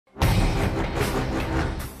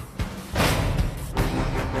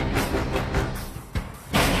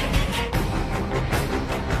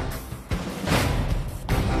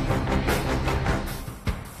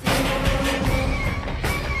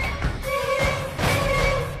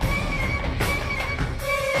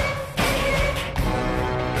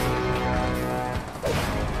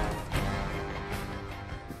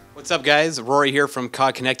What's up, guys? Rory here from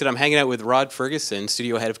COGconnected. I'm hanging out with Rod Fergusson,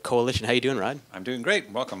 studio head of Coalition. How you doing, Rod? I'm doing great.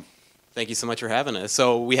 Welcome. Thank you so much for having us.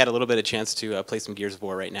 So we had a little bit of chance to play some Gears of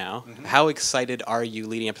War right now. How excited are you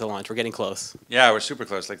leading up to the launch? We're getting close. Yeah, we're super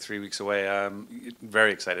close, like 3 weeks away.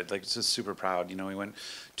 Very excited, like just super proud. You know, we went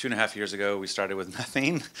 2.5 years ago. We started with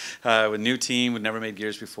nothing, with a new team. We'd never made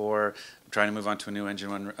Gears before. Trying to move on to a new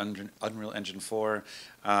engine, Unreal Engine 4,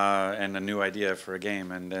 and a new idea for a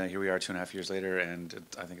game. And here we are 2.5 years later, and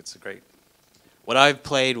I think it's great. What I've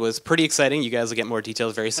played was pretty exciting. You guys will get more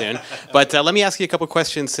details very soon. But let me ask you a couple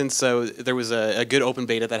questions since there was a good open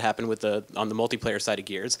beta that happened with on the multiplayer side of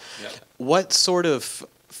Gears. Yep. What sort of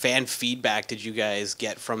fan feedback did you guys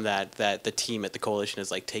get from that the team at the Coalition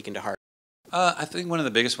has like taken to heart? I think one of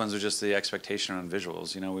the biggest ones was just the expectation on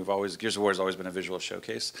visuals. You know, Gears of War has always been a visual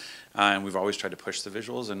showcase, and we've always tried to push the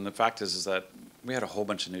visuals. And the fact is that we had a whole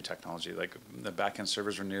bunch of new technology. Like the back-end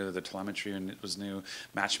servers were new, the telemetry was new,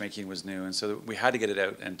 matchmaking was new, and so we had to get it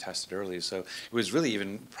out and test it early. So it was really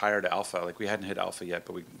even prior to alpha. Like we hadn't hit alpha yet,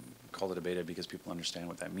 but we called it a beta because people understand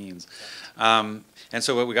what that means. And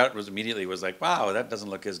so what we got was immediately was like, wow, that doesn't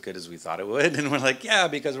look as good as we thought it would. And we're like, yeah,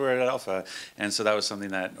 because we're at alpha. And so that was something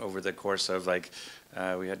that over the course of like,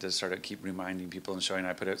 we had to sort of keep reminding people and showing.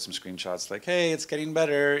 I put out some screenshots like, hey, it's getting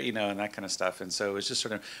better, you know, and that kind of stuff. And so it was just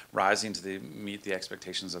sort of rising to meet the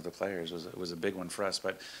expectations of the players was a big one for us.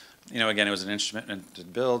 But you know, again, it was an instrument to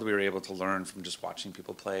build. We were able to learn from just watching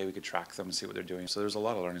people play. We could track them and see what they're doing. So there's a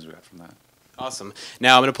lot of learnings we got from that. Awesome.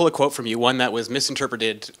 Now I'm going to pull a quote from you, one that was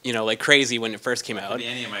misinterpreted, you know, like crazy when it first came out. Could be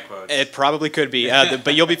any of my quotes. It probably could be,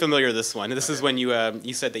 but you'll be familiar with this one. This is when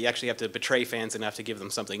you said that you actually have to betray fans enough to give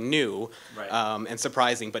them something new, right. And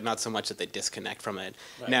surprising, but not so much that they disconnect from it.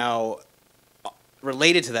 Right. Now,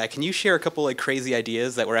 related to that, can you share a couple like crazy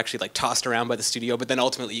ideas that were actually like tossed around by the studio, but then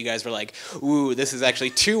ultimately you guys were like, ooh, this is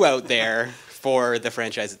actually too out there for the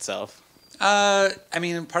franchise itself? I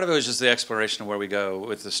mean, part of it was just the exploration of where we go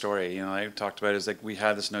with the story. You know, I talked about is like we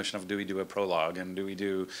had this notion of do we do a prologue and do we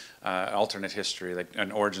do alternate history, like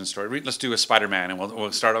an origin story. Let's do a Spider-Man and we'll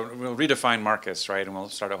redefine Marcus, right? And we'll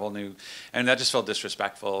start a whole new. And that just felt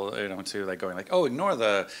disrespectful, you know, to like going like, oh, ignore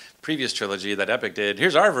the previous trilogy that Epic did.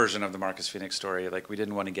 Here's our version of the Marcus Phoenix story. Like we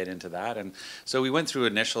didn't want to get into that, and so we went through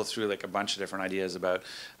like a bunch of different ideas about,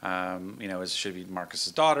 you know, should it be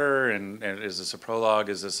Marcus's daughter, and is this a prologue?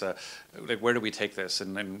 Is this a like where do we take this?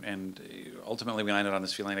 And ultimately we landed on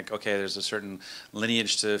this feeling like, okay, there's a certain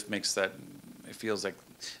lineage to makes that it feels like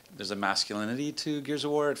there's a masculinity to Gears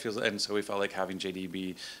of War. It feels, and so we felt like having JD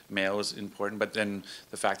be male was important. But then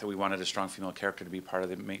the fact that we wanted a strong female character to be part of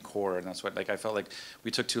the main core, and that's what like I felt like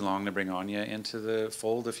we took too long to bring Anya into the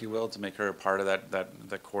fold, if you will, to make her a part of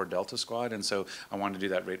that core Delta squad. And so I wanted to do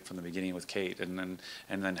that right from the beginning with Kate, and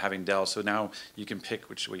then having Del. So now you can pick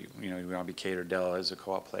which way you want to be Kate or Del as a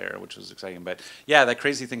co-op player, which was exciting. But yeah, that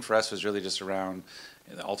crazy thing for us was really just around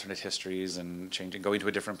the alternate histories and going to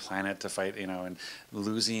a different planet to fight, you know, and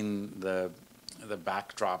losing the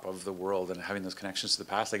backdrop of the world and having those connections to the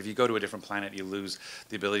past. Like if you go to a different planet, you lose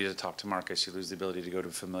the ability to talk to Marcus, you lose the ability to go to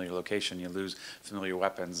a familiar location, you lose familiar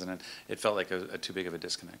weapons, and it felt like a too big of a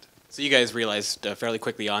disconnect. So you guys realized fairly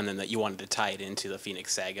quickly on then that you wanted to tie it into the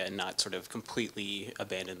Phoenix saga and not sort of completely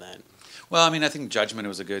abandon that. Well, I mean, I think Judgment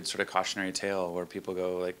was a good sort of cautionary tale where people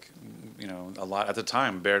go like, you know, a lot at the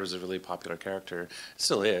time. Baird was a really popular character,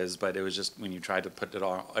 still is, but it was just when you tried to put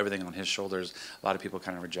everything on his shoulders, a lot of people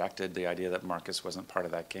kind of rejected the idea that Marcus wasn't part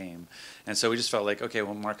of that game, and so we just felt like, okay,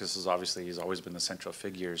 well, Marcus is obviously he's always been the central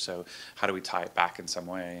figure, so how do we tie it back in some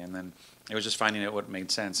way? And then it was just finding out what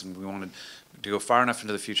made sense, and we wanted to go far enough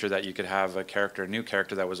into the future that you could have a new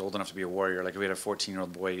character that was old enough to be a warrior. Like if we had a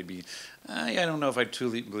 14-year-old boy, he'd be, I don't know if I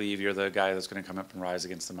truly believe you're the guy that's going to come up and rise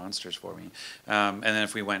against the monsters for me. And then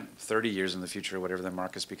if we went 30 years in the future, whatever, then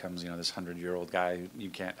Marcus becomes, you know, this 100-year-old guy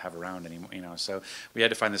you can't have around anymore, you know. So we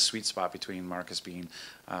had to find this sweet spot between Marcus being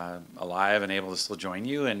alive and able to still join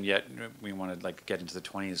you, and yet we wanted to like get into the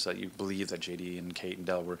 20s so that you believe that JD and Kate and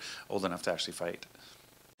Del were old enough to actually fight.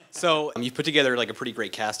 So you've put together like a pretty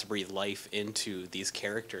great cast to breathe life into these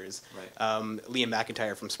characters. Right. Liam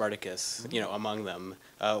McIntyre from Spartacus, you know, among them.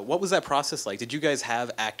 What was that process like? Did you guys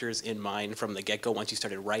have actors in mind from the get-go once you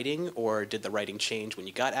started writing, or did the writing change when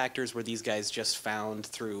you got actors? Were these guys just found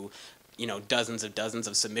through, you know, dozens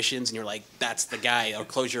of submissions, and you're like, that's the guy, or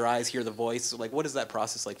close your eyes, hear the voice? Like, what is that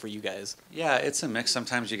process like for you guys? Yeah, it's a mix.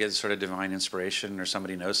 Sometimes you get sort of divine inspiration or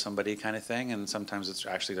somebody knows somebody kind of thing, and sometimes it's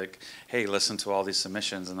actually like, hey, listen to all these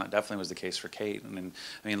submissions, and that definitely was the case for Kate. And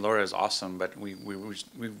I mean, Laura is awesome, but we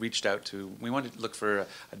reached out to, we wanted to look for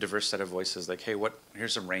a diverse set of voices, like, hey,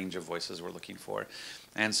 here's a range of voices we're looking for.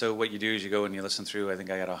 And so what you do is you go and you listen through, I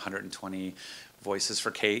think I got 120 voices for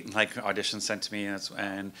Kate and like auditions sent to me,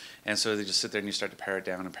 and so they just sit there and you start to pare it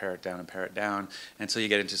down and pare it down and pare it down until you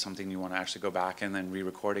get into something you want to actually go back and then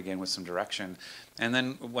re-record again with some direction. And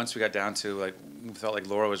then once we got down to like, we felt like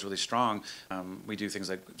Laura was really strong, we do things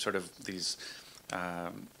like sort of these,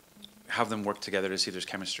 have them work together to see there's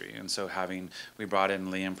chemistry. And so we brought in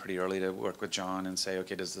Liam pretty early to work with John and say,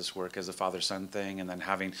 okay, does this work as a father-son thing? And then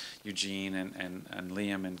having Eugene and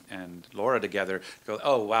Liam and Laura together go,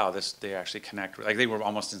 oh wow, they actually connect. Like they were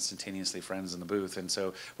almost instantaneously friends in the booth. And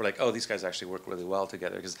so we're like, oh, these guys actually work really well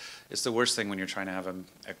together, because it's the worst thing when you're trying to have a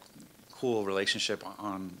cool relationship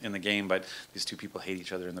in the game, but these two people hate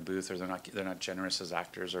each other in the booth, or they're not generous as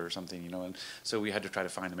actors or something, you know. And so we had to try to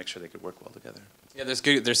find to make sure they could work well together. Yeah,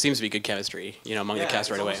 there seems to be good chemistry, you know, among the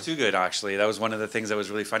cast right away. Too good, actually. That was one of the things that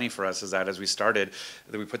was really funny for us, is that as we started,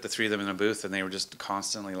 that we put the three of them in a booth and they were just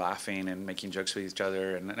constantly laughing and making jokes with each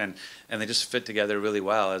other, and they just fit together really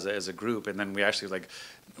well as a group. And then we actually like,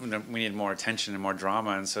 we needed more attention and more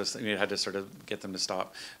drama, and so we had to sort of get them to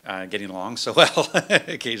stop getting along so well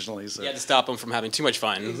occasionally. So. You had to stop them from having too much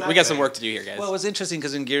fun. Exactly. We got some work to do here, guys. Well, it was interesting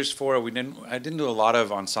because in Gears 4, I didn't do a lot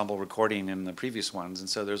of ensemble recording in the previous ones, and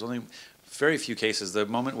so there's only very few cases. The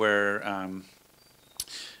moment where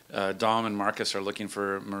Dom and Marcus are looking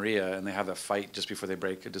for Maria, and they have a fight just before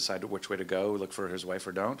they decide which way to go, look for his wife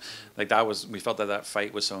or don't. Like we felt that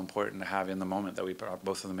fight was so important to have in the moment that we brought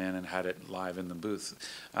both of them in and had it live in the booth.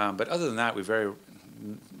 But other than that,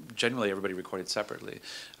 generally everybody recorded separately.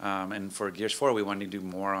 And for Gears 4, we wanted to do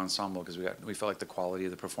more ensemble because we felt like the quality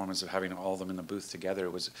of the performance of having all of them in the booth together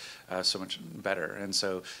was so much better. And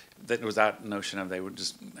so that was that notion of they were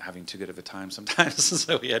just having too good of a time sometimes.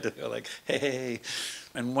 So we had to go like, hey.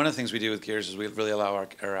 And one of the things we do with Gears is we really allow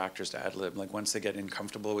our actors to ad-lib. Like once they get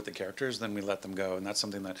uncomfortable with the characters, then we let them go. And that's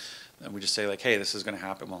something that we just say like, hey, this is going to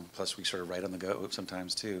happen. Well, plus we sort of write on the go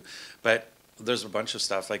sometimes too. But there's a bunch of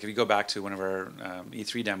stuff. Like if you go back to one of our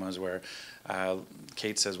E3 demos where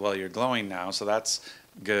Kate says, well, you're glowing now, so that's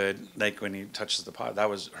good. Like when he touches the pot, that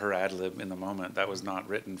was her ad lib in the moment. That was not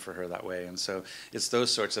written for her that way. And so it's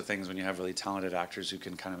those sorts of things when you have really talented actors who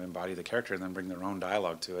can kind of embody the character and then bring their own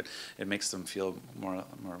dialogue to it. It makes them feel more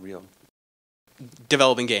real.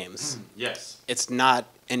 Developing games. Yes. It's not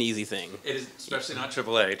an easy thing. It is, especially not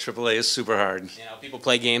AAA. AAA is super hard. You know, people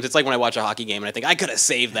play games. It's like when I watch a hockey game and I think, I could have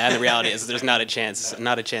saved that. And the reality is there's not a chance,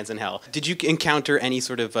 not a chance in hell. Did you encounter any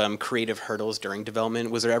sort of creative hurdles during development?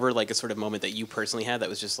 Was there ever like a sort of moment that you personally had that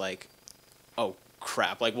was just like, oh,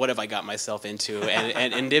 crap, like what have I got myself into?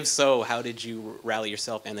 And if so, how did you rally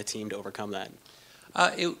yourself and the team to overcome that?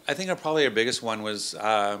 I think probably our biggest one was...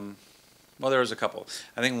 well, there was a couple.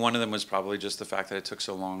 I think one of them was probably just the fact that it took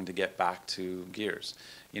so long to get back to Gears.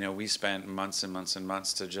 You know, we spent months and months and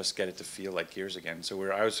months to just get it to feel like Gears again. So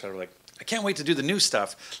I was sort of like, I can't wait to do the new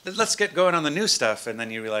stuff. Let's get going on the new stuff. And then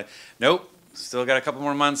you realize, nope, still got a couple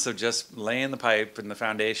more months of just laying the pipe and the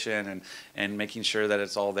foundation and making sure that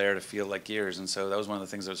it's all there to feel like Gears. And so that was one of the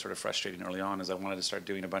things that was sort of frustrating early on, is I wanted to start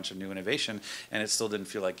doing a bunch of new innovation, and it still didn't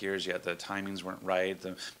feel like Gears yet. The timings weren't right,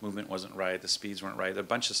 the movement wasn't right, the speeds weren't right. A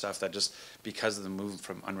bunch of stuff that just, because of the move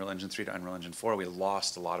from Unreal Engine 3 to Unreal Engine 4, we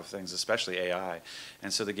lost a lot of things, especially AI.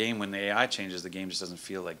 And so the game, when the AI changes, the game just doesn't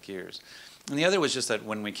feel like Gears. And the other was just that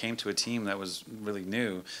when we came to a team that was really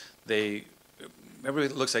new,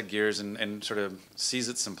 everybody looks at Gears and sort of sees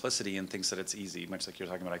its simplicity and thinks that it's easy, much like you're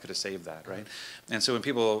talking about, I could have saved that, right? And so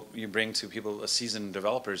when you bring to people seasoned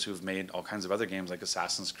developers who've made all kinds of other games like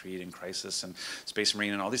Assassin's Creed and Crysis and Space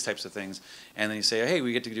Marine and all these types of things, and then you say, hey,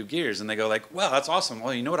 we get to do Gears, and they go like, wow, that's awesome.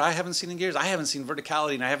 Well, you know what I haven't seen in Gears? I haven't seen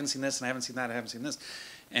verticality, and I haven't seen this, and I haven't seen that, I haven't seen this.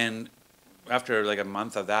 And after like a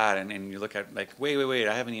month of that, and you look at like, wait,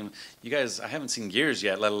 I haven't seen Gears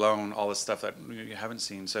yet, let alone all this stuff that you haven't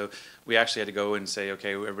seen. So we actually had to go and say,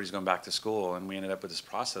 okay, everybody's going back to school, and we ended up with this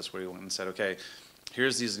process where we went and said, okay,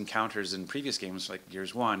 here's these encounters in previous games like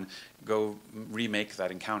Gears 1, go remake that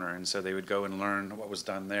encounter. And so they would go and learn what was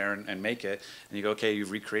done there and make it. And you go, okay, you've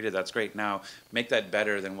recreated, that's great. Now make that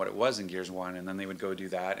better than what it was in Gears 1. And then they would go do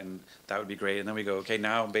that, and that would be great. And then we go, okay,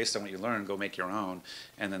 now based on what you learned, go make your own.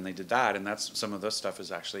 And then they did that, and that's some of this stuff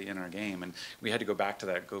is actually in our game. And we had to go back to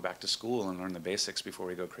that, go back to school and learn the basics before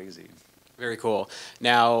we go crazy. Very cool.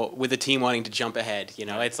 Now, with the team wanting to jump ahead, you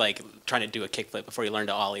know, it's like trying to do a kickflip before you learn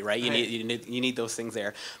to ollie, right? You need those things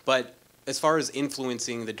there. But as far as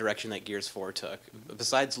influencing the direction that Gears 4 took,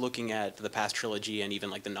 besides looking at the past trilogy and even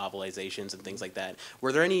like the novelizations and things like that,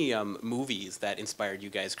 were there any movies that inspired you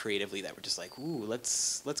guys creatively that were just like, ooh,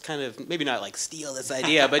 let's kind of maybe not like steal this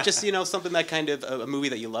idea, but just, you know, something that kind of a movie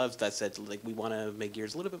that you loved that said like we want to make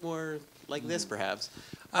Gears a little bit more like this, perhaps?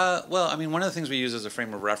 Well, I mean, one of the things we use as a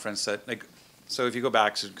frame of reference that like So if you go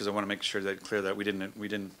back, because I want to make sure that clear that we didn't.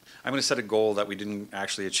 I'm going to set a goal that we didn't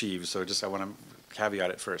actually achieve. So I want to caveat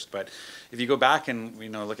it first. But if you go back and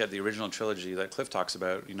look at the original trilogy that Cliff talks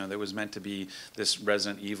about, that was meant to be this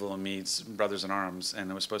Resident Evil meets Brothers in Arms, and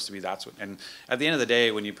it was supposed to be that's what. And at the end of the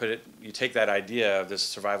day, when you take that idea of this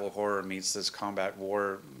survival horror meets this combat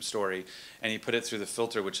war story, and you put it through the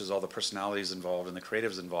filter, which is all the personalities involved and the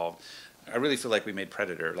creatives involved. I really feel like we made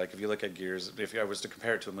Predator. Like if you look at Gears, if I was to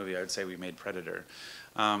compare it to a movie, I would say we made Predator.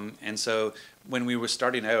 And so when we were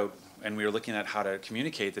starting out and we were looking at how to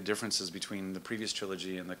communicate the differences between the previous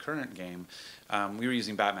trilogy and the current game, we were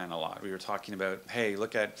using Batman a lot. We were talking about, hey,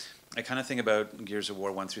 I kind of think about Gears of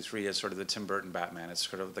War 1 through 3 as sort of the Tim Burton Batman. It's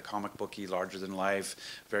sort of the comic booky, larger than life,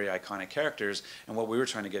 very iconic characters. And what we were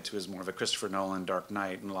trying to get to is more of a Christopher Nolan Dark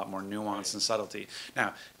Knight and a lot more nuance and subtlety.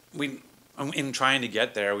 Now, in trying to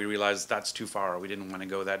get there, we realized that's too far. We didn't want to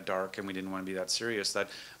go that dark, and we didn't want to be that serious. That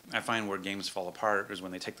I find where games fall apart is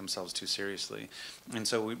when they take themselves too seriously. And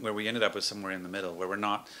so where we ended up was somewhere in the middle, where we're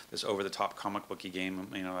not this over-the-top comic booky game,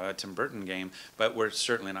 a Tim Burton game, but we're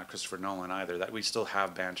certainly not Christopher Nolan either. That we still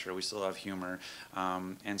have banter, we still have humor,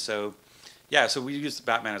 and so. Yeah, so we used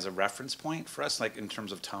Batman as a reference point for us, like in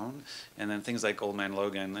terms of tone, and then things like Old Man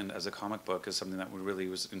Logan and as a comic book is something that really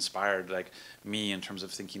was inspired, like me, in terms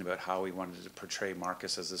of thinking about how we wanted to portray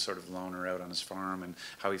Marcus as this sort of loner out on his farm and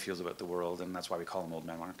how he feels about the world, and that's why we call him Old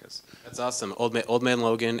Man Marcus. That's awesome. Old Man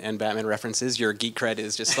Logan and Batman references. Your geek cred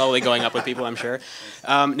is just slowly going up with people, I'm sure.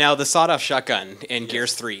 Now, the sawed-off shotgun in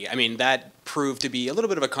Gears 3, I mean, that proved to be a little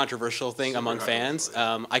bit of a controversial thing among fans.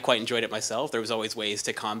 I quite enjoyed it myself. There was always ways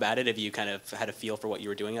to combat it if you kind of had a feel for what you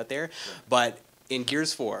were doing out there. Sure. But in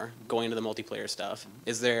Gears 4, going into the multiplayer stuff,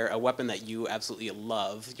 is there a weapon that you absolutely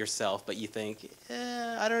love yourself, but you think,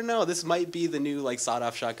 I don't know, this might be the new like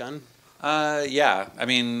sawed-off shotgun? Yeah, I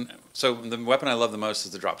mean, so the weapon I love the most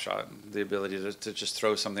is the drop shot. The ability to just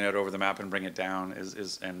throw something out over the map and bring it down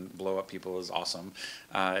and blow up people is awesome.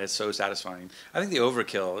 It's so satisfying. I think the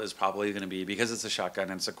overkill is probably going to be, because it's a shotgun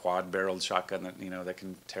and it's a quad-barreled shotgun that that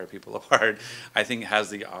can tear people apart. I think it has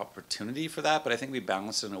the opportunity for that, but I think we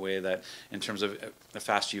balance it in a way that, in terms of the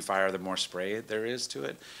faster you fire, the more spray there is to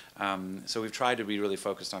it. So we've tried to be really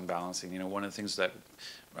focused on balancing. One of the things that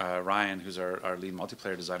Ryan, who's our lead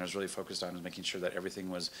multiplayer designer, is really focused on is making sure that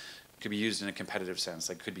everything could be used in a competitive sense,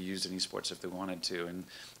 like could be used in esports if they wanted to, and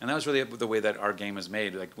that was really the way that our game is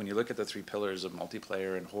made. Like when you look at the three pillars of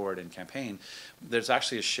multiplayer and horde and campaign, there's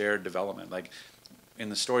actually a shared development. Like in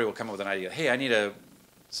the story, we'll come up with an idea. Hey, I need a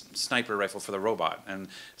sniper rifle for the robot, and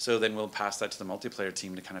so then we'll pass that to the multiplayer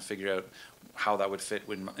team to kind of figure out how that would fit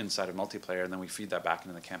inside of multiplayer, and then we feed that back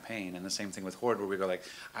into the campaign. And the same thing with Horde, where we go like,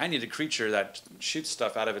 I need a creature that shoots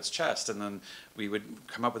stuff out of its chest, and then we would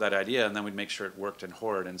come up with that idea, and then we'd make sure it worked in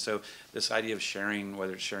Horde. And so this idea of sharing,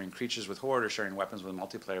 whether it's sharing creatures with Horde or sharing weapons with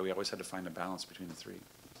multiplayer, we always had to find a balance between the three.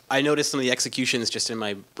 I noticed some of the executions just in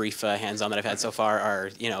my brief hands-on that I've had so far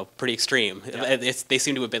are, pretty extreme. Yeah. They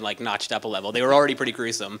seem to have been like notched up a level. They were already pretty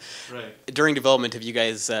gruesome. Right. During development, have you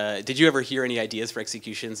guys, did you ever hear any ideas for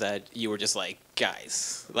executions that you were just like,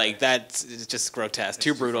 guys, like that's just grotesque,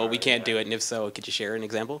 too brutal, we can't do it? And if so, could you share an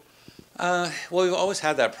example? Well, we've always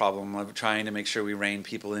had that problem of trying to make sure we rein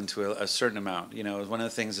people into a certain amount. One of the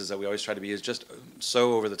things is that we always try to be is just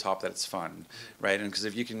so over the top that it's fun, right? And because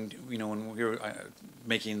if you can, when we were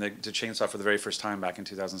making the chainsaw for the very first time back in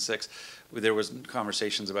 2006, there was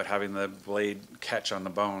conversations about having the blade catch on the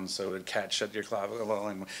bone, so it would catch at your clavicle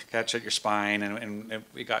and catch at your spine, and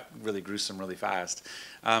it got really gruesome really fast.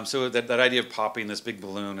 So that idea of popping this big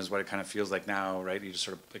balloon is what it kind of feels like now, right? You just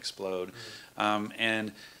sort of explode,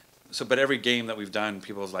 and so, but every game that we've done,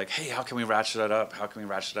 people was like, hey, how can we ratchet it up? How can we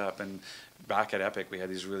ratchet it up? And back at Epic, we had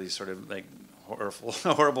these really sort of like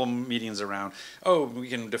horrible meetings around, we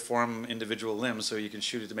can deform individual limbs so you can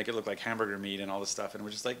shoot it to make it look like hamburger meat and all this stuff. And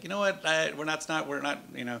we're just like, you know what? We're not,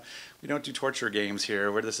 we don't do torture games here,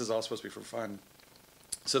 where this is all supposed to be for fun.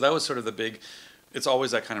 So that was sort of the big. It's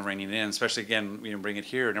always that kind of reining in, especially again, bring it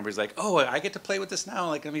here and everybody's like, I get to play with this now.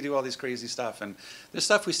 Like, let me do all these crazy stuff. And there's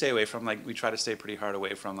stuff we stay away from. Like, we try to stay pretty hard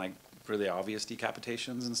away from like really obvious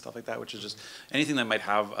decapitations and stuff like that, which is just anything that might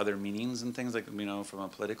have other meanings and things like, from a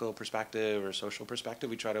political perspective or social perspective,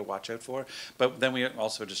 we try to watch out for. But then we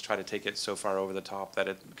also just try to take it so far over the top that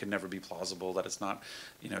it can never be plausible, that it's not,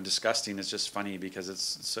 disgusting. It's just funny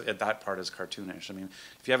because that part is cartoonish. I mean,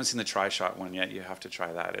 if you haven't seen the Try Shot one yet, you have to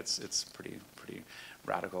try that. It's pretty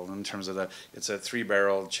radical in terms of it's a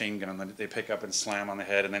 3-barrel chain gun that they pick up and slam on the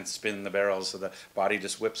head and then spin the barrels so the body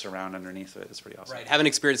just whips around underneath it. It's pretty awesome. Right, haven't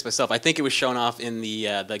experienced myself. I think it was shown off in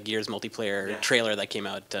the Gears multiplayer trailer that came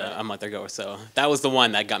out a month ago or so. That was the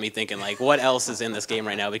one that got me thinking, like, what else is in this game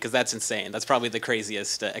right now? Because that's insane. That's probably the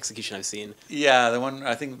craziest execution I've seen. Yeah, the one,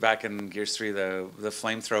 I think back in Gears 3, the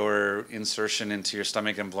flamethrower insertion into your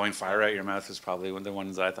stomach and blowing fire out your mouth is probably one of the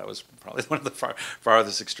ones that I thought was probably one of the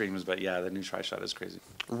farthest extremes. But yeah, the new Tri-Shot is crazy.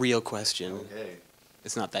 Real question. Okay.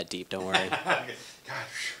 It's not that deep, don't worry. Okay.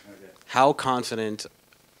 Gosh. Okay. How confident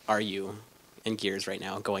are you in Gears right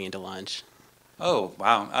now going into launch? Oh,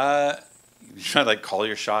 wow. You're trying to like call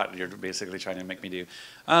your shot. You're basically trying to make me do.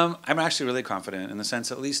 I'm actually really confident in the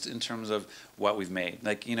sense, at least in terms of what we've made.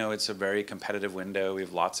 Like, you know, it's a very competitive window. We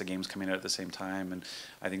have lots of games coming out at the same time, and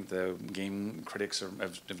I think the game critics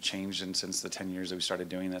have changed since the 10 years that we started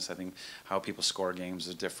doing this. I think how people score games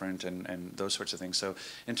is different, and those sorts of things. So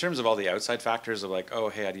in terms of all the outside factors of like, oh,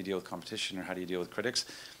 hey, how do you deal with competition, or how do you deal with critics?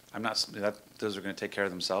 I'm not. Those are going to take care of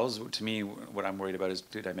themselves. To me, what I'm worried about is,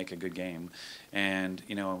 did I make a good game? And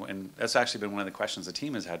you know, and that's actually been one of the questions the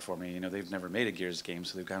team has had for me. You know, they've never made a Gears game,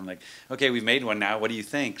 so they've kind of like, okay, we've made one now. What do you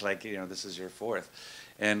think? Like, you know, this is your 4th,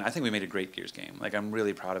 and I think we made a great Gears game. Like, I'm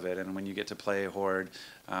really proud of it. And when you get to play Horde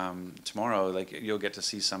tomorrow, like, you'll get to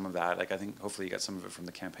see some of that. Like, I think hopefully you got some of it from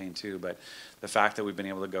the campaign too. But the fact that we've been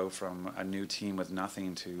able to go from a new team with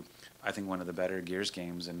nothing to, I think, one of the better Gears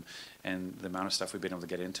games, and the amount of stuff we've been able to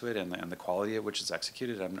get into it, and the quality at which it's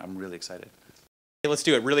executed, I'm really excited. Hey, let's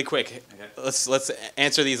do it really quick. Okay. Let's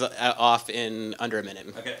answer these off in under a minute.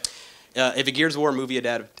 Okay. If a Gears of War movie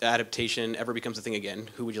adaptation ever becomes a thing again,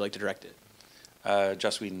 who would you like to direct it?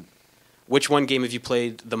 Joss Whedon. Which one game have you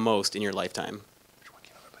played the most in your lifetime? Which one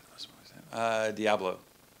game have I played the most? Diablo.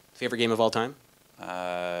 Favorite game of all time?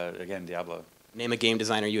 Again, Diablo. Name a game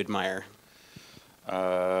designer you admire.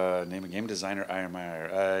 Name a game designer I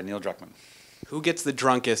admire. Neil Druckmann. Who gets the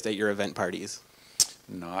drunkest at your event parties?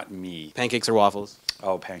 Not me. Pancakes or waffles?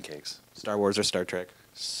 Oh, pancakes. Star Wars or Star Trek?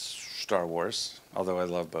 Star Wars. Although I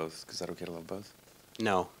love both. Is that okay to love both?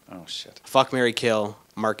 No. Oh, shit. Fuck, marry, kill.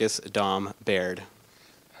 Marcus, Dom, Baird.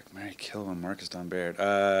 Fuck, marry, kill, and Marcus, Dom, Baird.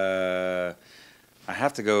 I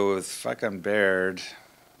have to go with fuck on Baird.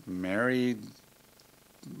 Marry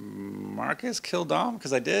Marcus, kill Dom,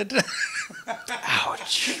 because I did.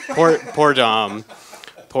 Ouch. Poor Dom.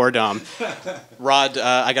 Poor Dom. Rod,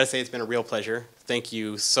 I got to say it's been a real pleasure. Thank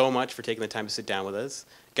you so much for taking the time to sit down with us.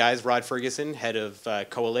 Guys, Rod Fergusson, head of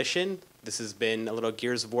Coalition. This has been a little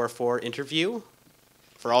Gears of War 4 interview.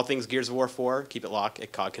 For all things Gears of War 4, keep it locked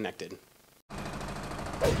at COGconnected.